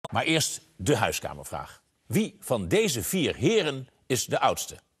Maar eerst de huiskamervraag. Wie van deze 4 heren is de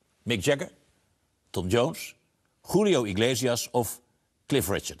oudste? Mick Jagger, Tom Jones, Julio Iglesias of Cliff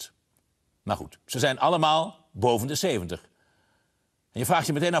Richard? Nou goed, ze zijn allemaal boven de 70. En je vraagt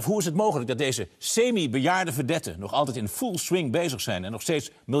je meteen af, hoe is het mogelijk dat deze semi-bejaarde vedetten nog altijd in full swing bezig zijn en nog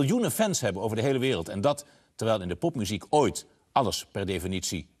steeds miljoenen fans hebben over de hele wereld? En dat terwijl in de popmuziek ooit alles per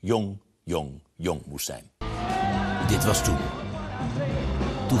definitie jong, jong, jong moest zijn. Dit was toen.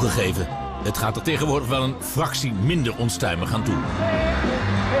 Toegegeven, het gaat er tegenwoordig wel een fractie minder onstuimig aan toe.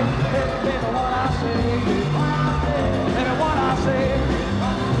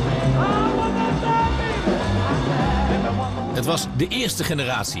 Het was de eerste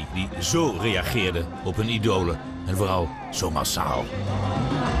generatie die zo reageerde op hun idolen. En vooral zo massaal.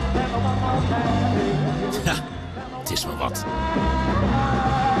 Ja, het is maar wat.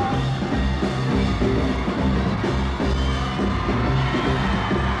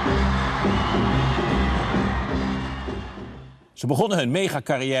 Ze begonnen hun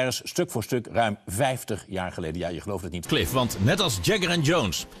megacarrières stuk voor stuk ruim 50 jaar geleden. Ja, je gelooft het niet, Cliff. Want net als Jagger en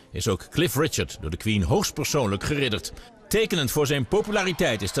Jones is ook Cliff Richard door de Queen hoogstpersoonlijk geridderd. Tekenend voor zijn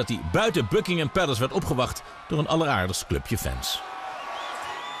populariteit is dat hij buiten Buckingham Palace werd opgewacht door een alleraardigst clubje fans.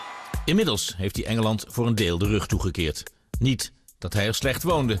 Inmiddels heeft hij Engeland voor een deel de rug toegekeerd. Niet dat hij er slecht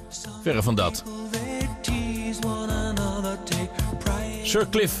woonde, verre van dat. Sir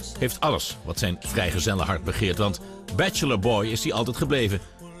Cliff heeft alles wat zijn vrijgezellenhart begeert, want bachelor boy is hij altijd gebleven,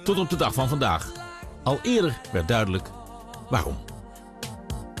 tot op de dag van vandaag. Al eerder werd duidelijk waarom.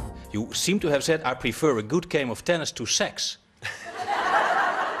 You seem to have said, I prefer a good game of tennis to sex.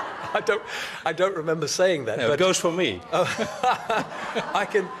 I don't remember saying that. No, but it goes for me.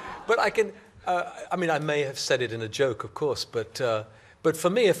 I mean, I may have said it in a joke, of course, but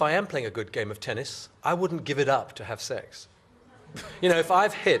for me, if I am playing a good game of tennis, I wouldn't give it up to have sex. You know,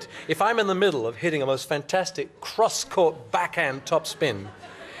 if I'm in the middle of hitting a most fantastic cross-court backhand top spin,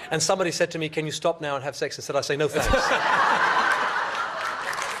 and somebody said to me, can you stop now and have sex? Instead, I say, no thanks.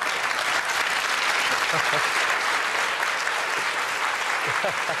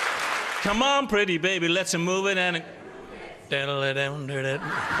 Come on, pretty baby, let's move it and... Come on.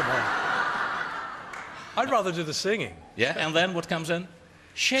 I'd rather do the singing. Yeah, and then what comes in?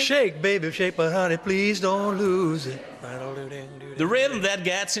 Shake. Shake, baby, shake, but honey, please don't lose it. The rhythm that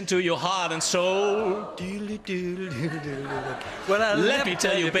gets into your heart and soul. Well, Let me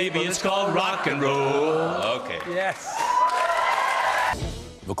tell you, baby, it's called rock and roll. Okay. Yes.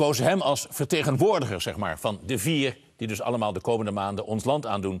 We kozen hem als vertegenwoordiger, zeg maar, van de 4... die dus allemaal de komende maanden ons land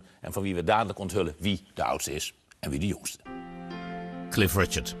aandoen... en van wie we dadelijk onthullen wie de oudste is en wie de jongste. Cliff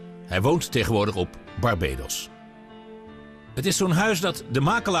Richard. Hij woont tegenwoordig op Barbados. Het is zo'n huis dat de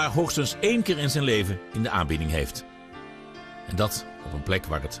makelaar hoogstens 1 keer in zijn leven in de aanbieding heeft. En dat op een plek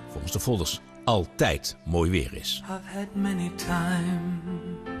waar het, volgens de folders, altijd mooi weer is. I've had many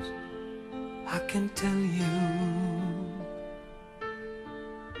times, I can tell you.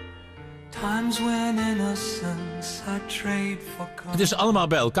 Times when innocence I trade for Het is allemaal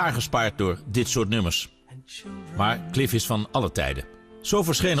bij elkaar gespaard door dit soort nummers. Maar Cliff is van alle tijden. Zo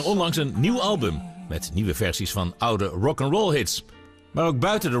verscheen er onlangs een nieuw album met nieuwe versies van oude rock'n'roll hits. Maar ook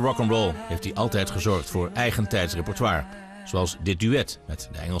buiten de rock'n'roll heeft hij altijd gezorgd voor eigentijds repertoire. Zoals dit duet met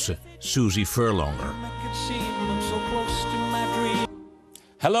de Engelse Susie Furlonger.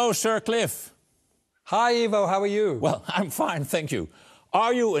 Hello, Sir Cliff. Hi, Ivo, how are you? Well, I'm fine, thank you.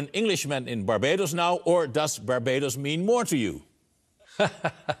 Are you an Englishman in Barbados now, or does Barbados mean more to you?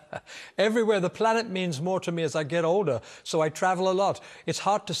 Everywhere. The planet means more to me as I get older, so I travel a lot. It's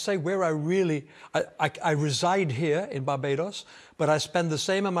hard to say where I really... I reside here in Barbados, but I spend the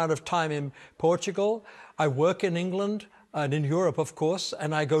same amount of time in Portugal. I work in England and in Europe, of course,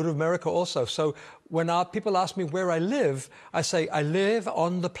 and I go to America also. So when people ask me where I live, I say I live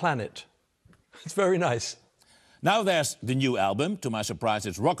on the planet. It's very nice. Now there's the new album. To my surprise,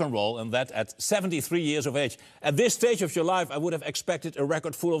 it's rock and roll, and that at 73 years of age. At this stage of your life, I would have expected a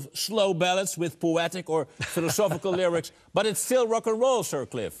record full of slow ballads with poetic or philosophical lyrics, but it's still rock and roll, Sir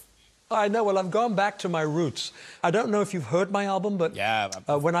Cliff. I know. Well, I've gone back to my roots. I don't know if you've heard my album, but yeah,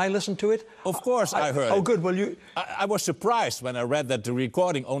 when I listened to it... Of course I heard it. Oh, good. Well, I was surprised when I read that the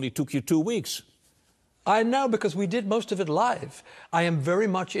recording only took you 2 weeks. I know, because we did most of it live. I am very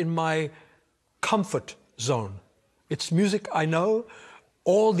much in my comfort zone. It's music I know.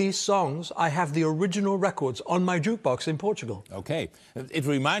 All these songs, I have the original records on my jukebox in Portugal. Okay. It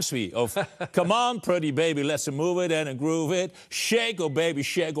reminds me of Come on, pretty baby, let's move it and groove it. Shake, oh baby,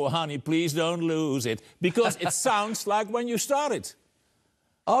 shake, oh honey, please don't lose it. Because it sounds like when you started.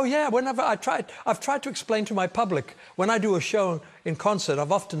 Oh yeah, whenever I've tried to explain to my public, when I do a show in concert,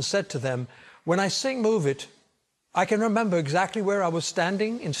 I've often said to them, when I sing Move It, I can remember exactly where I was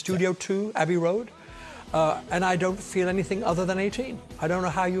standing in Studio 2, Abbey Road, and I don't feel anything other than 18. I don't know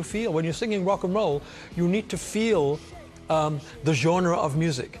how you feel. When you're singing rock and roll, you need to feel the genre of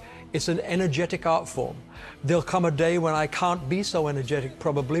music. It's an energetic art form. There'll come a day when I can't be so energetic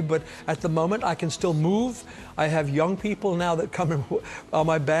probably, but at the moment I can still move. I have young people now that come and are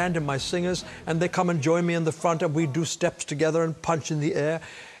my band and my singers, and they come and join me in the front and we do steps together and punch in the air.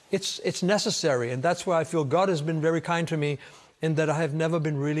 It's necessary, and that's why I feel God has been very kind to me in that I have never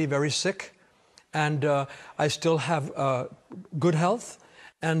been really very sick, and I still have good health,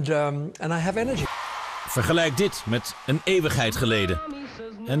 and I have energy. Vergelijk dit met een eeuwigheid geleden.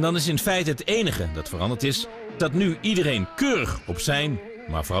 En dan is in feite het enige dat veranderd is dat nu iedereen keurig op zijn,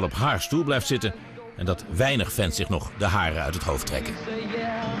 maar vooral op haar stoel blijft zitten en dat weinig fans zich nog de haren uit het hoofd trekken.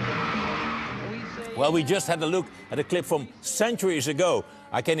 Well, we just had a look at a clip from centuries ago.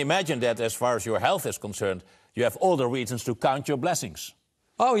 I can imagine that as far as your health is concerned, you have all the reasons to count your blessings.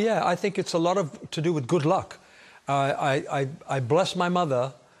 Oh yeah, I think it's a lot to do with good luck. I bless my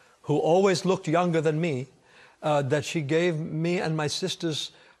mother, who always looked younger than me, that she gave me and my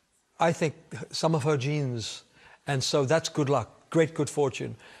sisters, I think, some of her genes. And so that's good luck, great good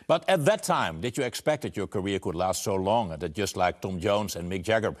fortune. But at that time, did you expect that your career could last so long and that just like Tom Jones and Mick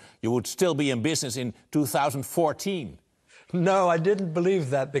Jagger, you would still be in business in 2014? No, I didn't believe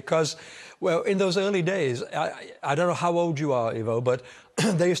that because, well, in those early days, I don't know how old you are, Ivo, but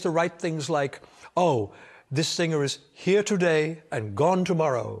they used to write things like, oh, this singer is here today and gone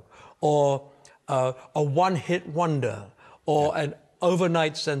tomorrow, or a one-hit wonder, or an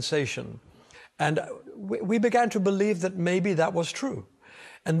overnight sensation. And we began to believe that maybe that was true.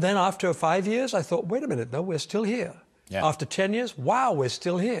 And then after 5 years, I thought, wait a minute, no, we're still here. Yeah. After 10 years, wow, we're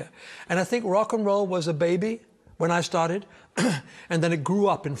still here. And I think rock and roll was a baby when I started, and then it grew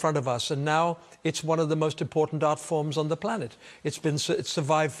up in front of us, and now it's one of the most important art forms on the planet. It's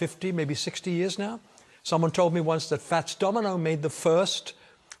survived 50, maybe 60 years now. Someone told me once that Fats Domino made the first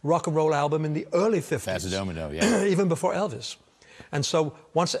rock and roll album in the early 50s. Fats Domino, yeah. Even before Elvis. And so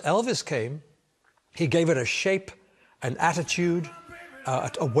once Elvis came, he gave it a shape, an attitude,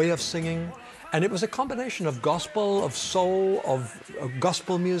 a way of singing. And it was a combination of gospel, of soul, of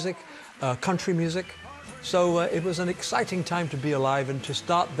gospel music, country music. So it was an exciting time to be alive, and to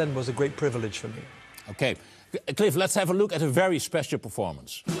start then was a great privilege for me. Okay, Cliff, let's have a look at a very special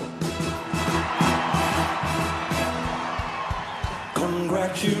performance.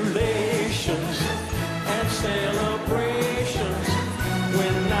 Congratulations and celebrations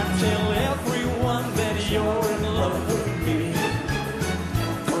when I tell everyone that you're in love with me.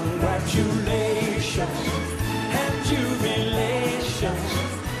 Congratulations and jubilations.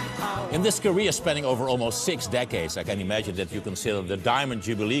 In this career spanning over almost 6 decades, I can imagine that you consider the Diamond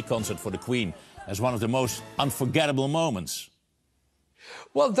Jubilee concert for the Queen as one of the most unforgettable moments.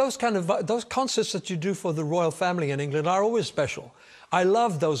 Well, those concerts that you do for the royal family in England are always special. I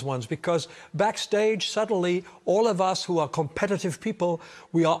love those ones because backstage, suddenly, all of us who are competitive people,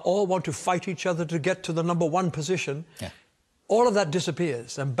 we all want to fight each other to get to the #1 position. Yeah. All of that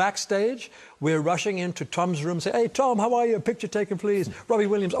disappears. And backstage, we're rushing into Tom's room, say, hey, Tom, how are you? A picture taken, please. Robbie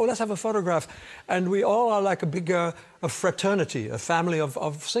Williams, oh, let's have a photograph. And we all are like a big a fraternity, a family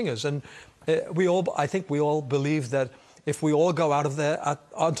of singers. And I think we all believe that if we all go out of there,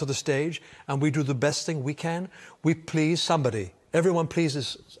 onto the stage, and we do the best thing we can, we please somebody. Everyone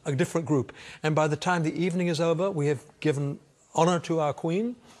pleases a different group. And by the time the evening is over, we have given honor to our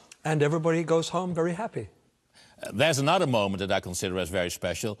Queen, and everybody goes home very happy. There's another moment that I consider as very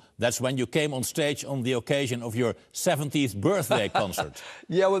special. That's when you came on stage on the occasion of your 70th birthday concert.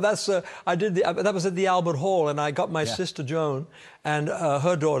 Yeah, well, that was at the Albert Hall, and I got my sister Joan and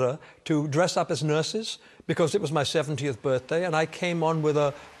her daughter to dress up as nurses because it was my 70th birthday, and I came on with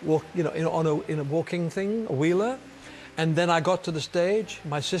a walking thing, a wheeler. And then I got to the stage,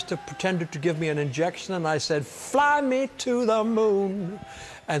 my sister pretended to give me an injection, and I said, fly me to the moon,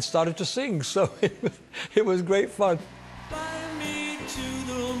 and started to sing. So it was great fun. Fly me to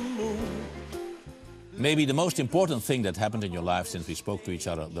the moon. Maybe the most important thing that happened in your life since we spoke to each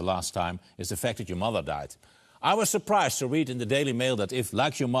other the last time is the fact that your mother died. I was surprised to read in the Daily Mail that if,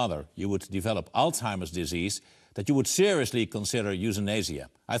 like your mother, you would develop Alzheimer's disease, that you would seriously consider euthanasia.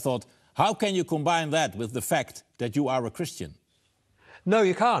 I thought, how can you combine that with the fact that you are a Christian? No,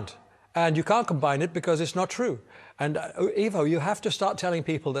 you can't. And you can't combine it because it's not true. And Ivo, you have to start telling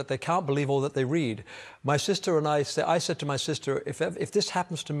people that they can't believe all that they read. My sister and I said to my sister, if this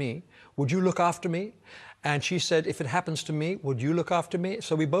happens to me, would you look after me? And she said, if it happens to me, would you look after me?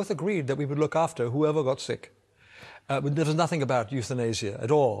 So we both agreed that we would look after whoever got sick. But there was nothing about euthanasia at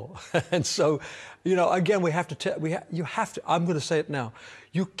all. And so, you know, again, you have to, I'm going to say it now,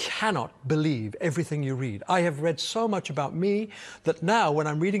 you cannot believe everything you read. I have read so much about me that now when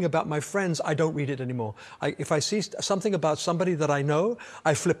I'm reading about my friends, I don't read it anymore. If I see something about somebody that I know,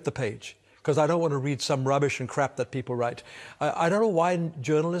 I flip the page, because I don't want to read some rubbish and crap that people write. I don't know why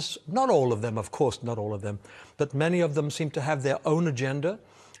journalists, not all of them, of course, not all of them, but many of them seem to have their own agenda,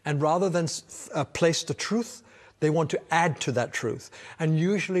 and rather than place the truth, they want to add to that truth. And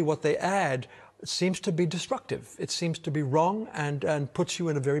usually what they add seems to be destructive. It seems to be wrong and puts you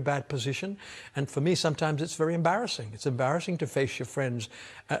in a very bad position. And for me, sometimes it's very embarrassing. It's embarrassing to face your friends.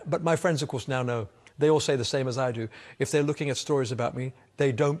 But my friends, of course, now know. They all say the same as I do. If they're looking at stories about me,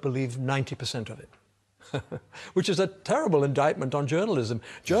 they don't believe 90% of it. Which is a terrible indictment on journalism.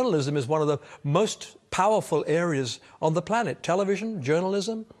 Journalism is one of the most powerful areas on the planet. Television,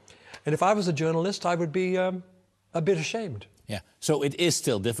 journalism. And if I was a journalist, I would be a bit ashamed. Yeah, so it is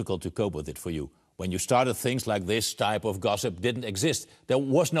still difficult to cope with it for you. When you started, things like this type of gossip didn't exist. There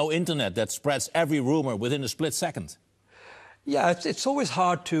was no internet that spreads every rumor within a split second. Yeah, it's always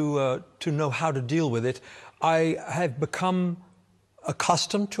hard to know how to deal with it. I have become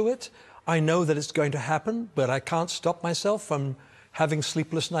accustomed to it. I know that it's going to happen, but I can't stop myself from having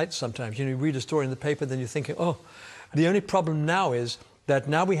sleepless nights sometimes. You know, you read a story in the paper, then you're thinking, oh, the only problem now is that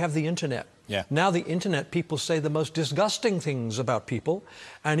now we have the internet. Yeah. Now the internet, people say the most disgusting things about people,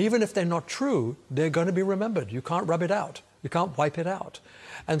 and even if they're not true, they're going to be remembered. You can't rub it out. You can't wipe it out.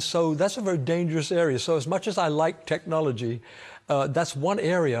 And so that's a very dangerous area. So as much as I like technology, that's one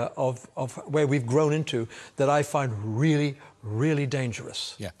area of where we've grown into that I find really, really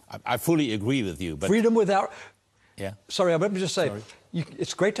dangerous. Yeah, I fully agree with you. But freedom without... Yeah. Sorry, let me just say,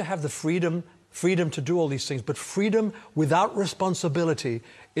 it's great to have the freedom to do all these things, but freedom without responsibility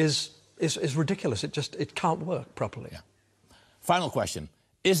is ridiculous. It can't work properly. Yeah. Final question.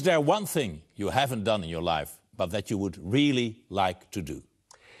 Is there one thing you haven't done in your life, but that you would really like to do?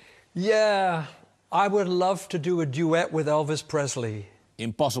 Yeah, I would love to do a duet with Elvis Presley.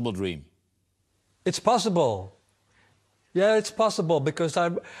 Impossible dream. It's possible. Yeah, it's possible, because I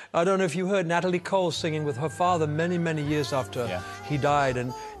don't know if you heard Natalie Cole singing with her father many, many years after he died,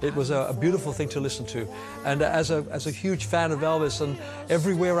 and it was a beautiful thing to listen to. And as a huge fan of Elvis, and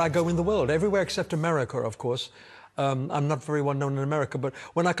everywhere I go in the world, everywhere except America, of course, I'm not very well known in America, but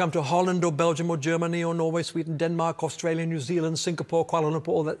when I come to Holland or Belgium or Germany or Norway, Sweden, Denmark, Australia, New Zealand, Singapore, Kuala Lumpur,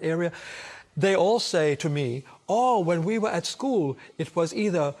 all that area, they all say to me, oh, when we were at school, it was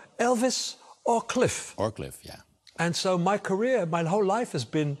either Elvis or Cliff. Or Cliff, yeah. And so my career, my whole life has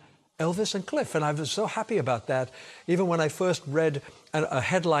been Elvis and Cliff, and I was so happy about that. Even when I first read a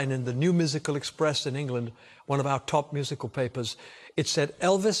headline in the New Musical Express in England, one of our top musical papers, it said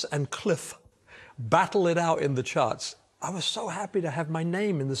Elvis and Cliff battle it out in the charts. I was so happy to have my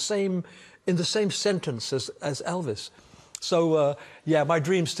name in the same sentence as Elvis. So yeah, my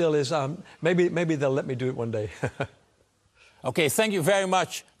dream still is maybe they'll let me do it one day. Okay, thank you very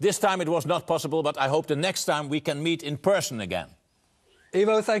much. This time it was not possible, but I hope the next time we can meet in person again.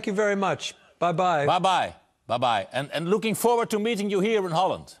 Ivo, thank you very much. Bye-bye. Bye-bye. Bye-bye. And looking forward to meeting you here in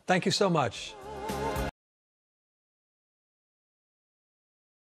Holland. Thank you so much.